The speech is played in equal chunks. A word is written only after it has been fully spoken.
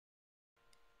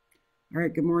All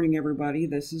right, good morning, everybody.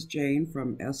 This is Jane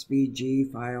from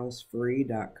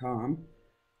svgfilesfree.com.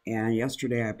 And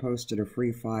yesterday I posted a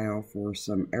free file for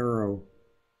some arrow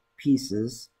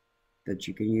pieces that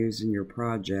you can use in your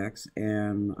projects.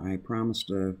 And I promised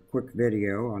a quick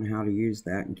video on how to use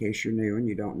that in case you're new and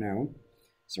you don't know.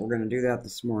 So we're going to do that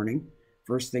this morning.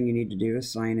 First thing you need to do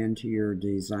is sign into your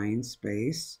design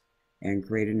space and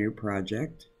create a new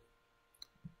project.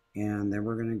 And then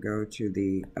we're going to go to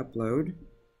the upload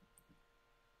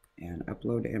and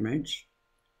upload image.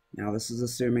 Now this is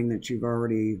assuming that you've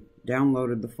already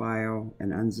downloaded the file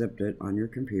and unzipped it on your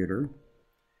computer.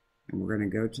 And we're going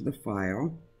to go to the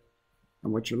file,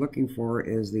 and what you're looking for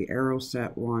is the Arrow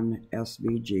Set 1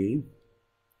 SVG.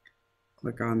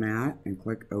 Click on that and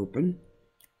click open.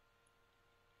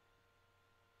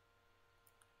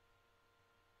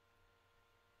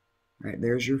 All right,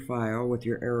 there's your file with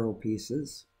your arrow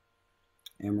pieces,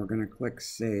 and we're going to click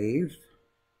save.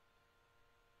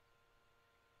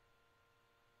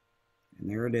 And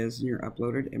there it is in your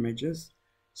uploaded images.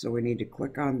 So we need to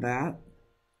click on that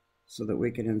so that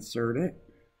we can insert it.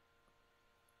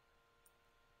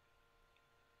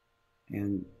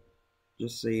 And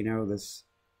just so you know, this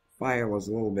file is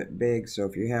a little bit big, so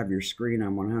if you have your screen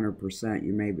on 100%,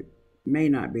 you may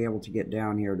not be able to get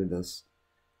down here to this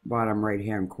bottom right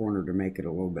hand corner to make it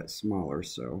a little bit smaller.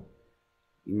 So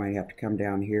you might have to come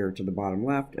down here to the bottom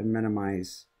left and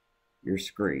minimize your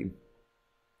screen.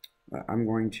 But I'm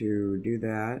going to do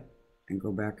that and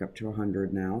go back up to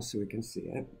 100 now so we can see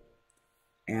it.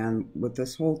 And with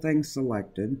this whole thing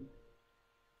selected,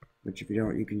 which if you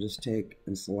don't, you can just take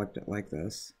and select it like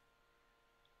this.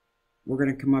 We're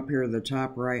going to come up here to the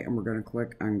top right and we're going to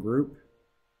click on group.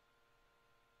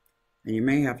 And you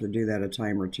may have to do that a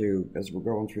time or two as we're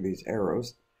going through these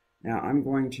arrows. Now I'm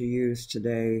going to use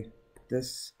today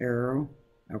this arrow.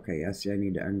 Okay, yes, I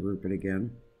need to ungroup it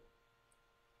again.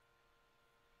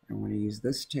 I want to use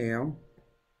this tail,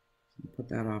 put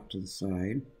that off to the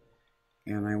side,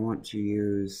 and I want to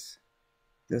use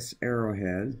this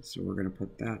arrowhead, so we're going to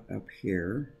put that up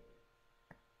here.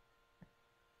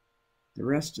 The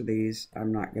rest of these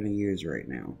I'm not going to use right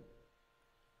now,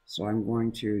 so I'm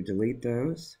going to delete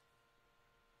those.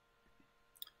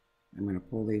 I'm going to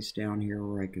pull these down here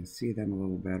where I can see them a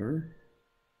little better.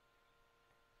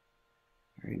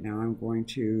 All right, now I'm going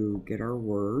to get our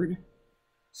word.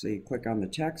 So you click on the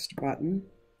text button,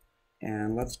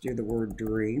 and let's do the word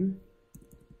dream.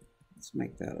 Let's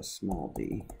make that a small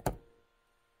d.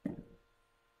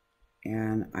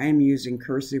 And I am using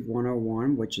Cursive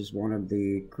 101, which is one of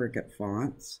the Cricut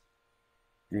fonts.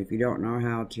 And if you don't know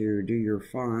how to do your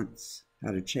fonts,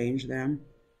 how to change them,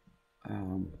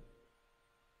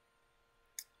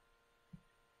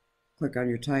 click on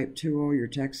your type tool, your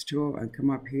text tool, and come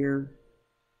up here.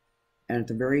 And at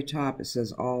the very top it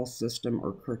says All System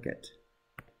or Cricut.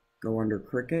 Go under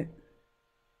Cricut.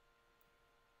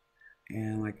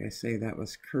 And like I say, that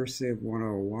was Cursive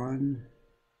 101.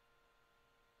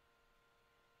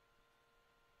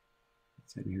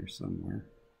 It's in here somewhere.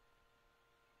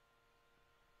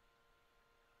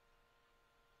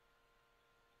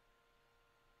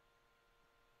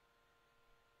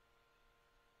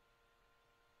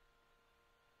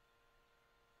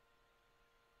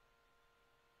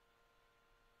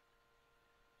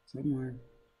 Somewhere.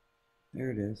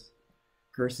 There it is.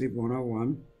 Cursive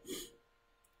 101.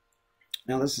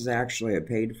 Now this is actually a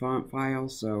paid font file,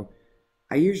 so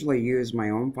I usually use my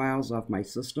own files off my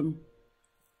system.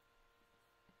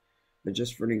 But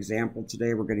just for an example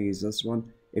today, we're going to use this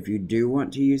one. If you do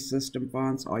want to use system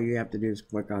fonts, all you have to do is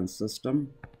click on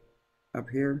System up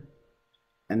here,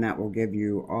 and that will give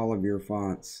you all of your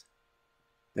fonts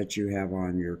that you have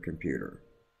on your computer.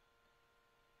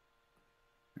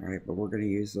 Alright, but we're going to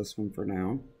use this one for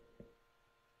now.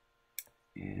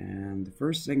 And the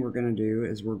first thing we're going to do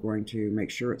is we're going to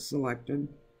make sure it's selected,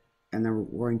 and then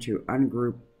we're going to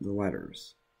ungroup the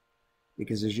letters.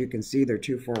 Because as you can see, they're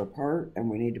too far apart, and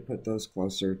we need to put those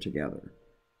closer together.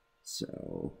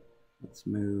 So let's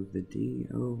move the D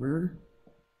over.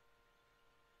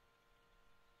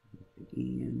 Put the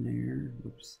E in there.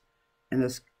 Oops. And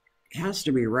this has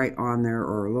to be right on there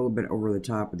or a little bit over the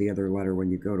top of the other letter when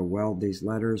you go to weld these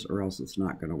letters, or else it's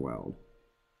not going to weld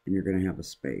and you're going to have a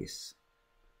space.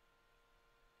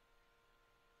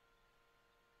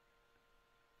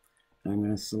 And I'm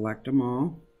going to select them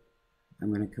all.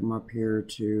 I'm going to come up here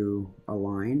to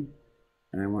align,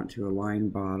 and I want to align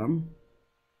bottom.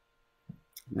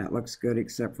 That looks good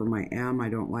except for my M. I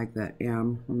don't like that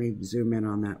M. Let me zoom in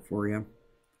on that for you.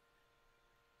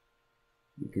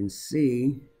 You can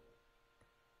see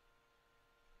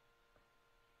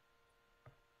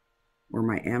where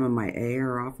my M and my A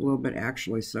are off a little bit.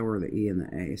 Actually, so are the E and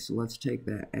the A. So let's take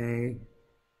that A,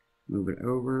 move it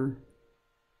over,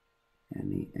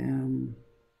 and the M.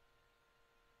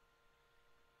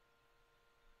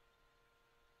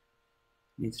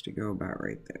 Needs to go about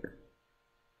right there.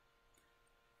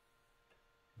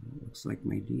 Looks like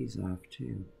my D's off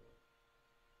too.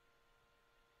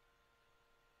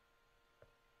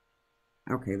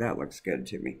 Okay, that looks good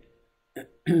to me.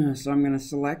 So I'm going to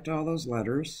select all those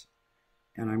letters,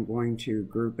 and I'm going to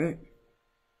group it,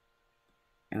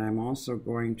 and I'm also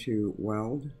going to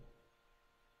weld.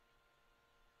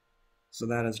 So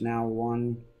that is now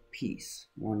one piece,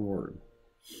 one word.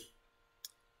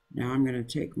 Now I'm going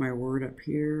to take my word up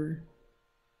here,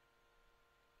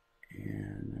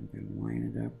 and I'm going to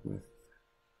line it up with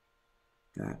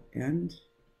that end.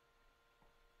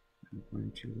 I'm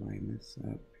going to line this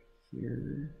up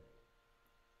here,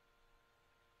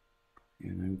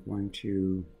 and I'm going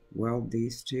to weld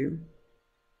these two.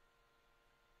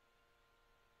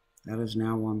 That is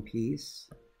now one piece,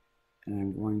 and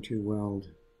I'm going to weld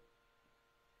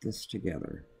this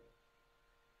together.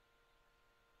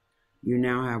 You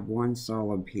now have one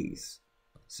solid piece.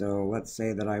 So let's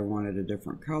say that I wanted a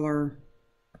different color.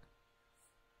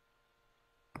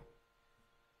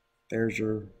 There's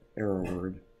your arrow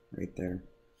word right there.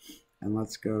 And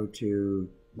let's go to,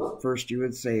 first you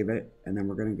would save it, and then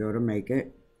we're going to go to make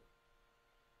it.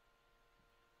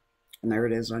 And there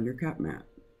it is on your cut mat.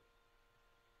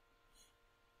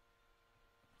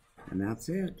 And that's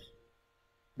it.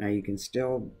 Now you can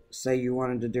still say you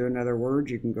wanted to do another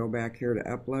word. You can go back here to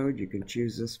upload. You can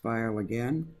choose this file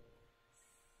again.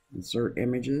 Insert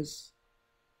images.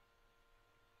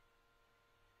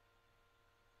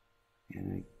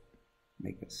 And I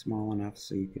make it small enough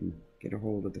so you can get a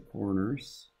hold of the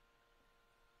corners.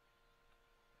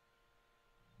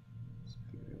 Let's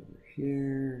put it over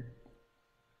here.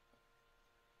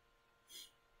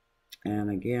 And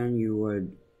again, you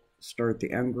would start the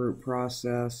ungroup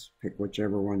process, pick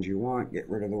whichever ones you want, get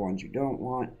rid of the ones you don't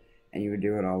want, and you would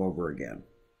do it all over again.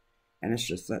 And it's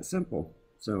just that simple.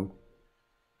 So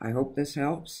I hope this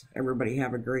helps. Everybody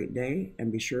have a great day,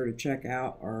 and be sure to check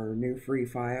out our new free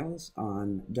files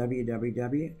on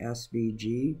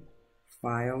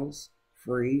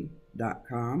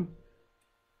www.svgfilesfree.com.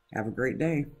 Have a great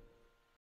day.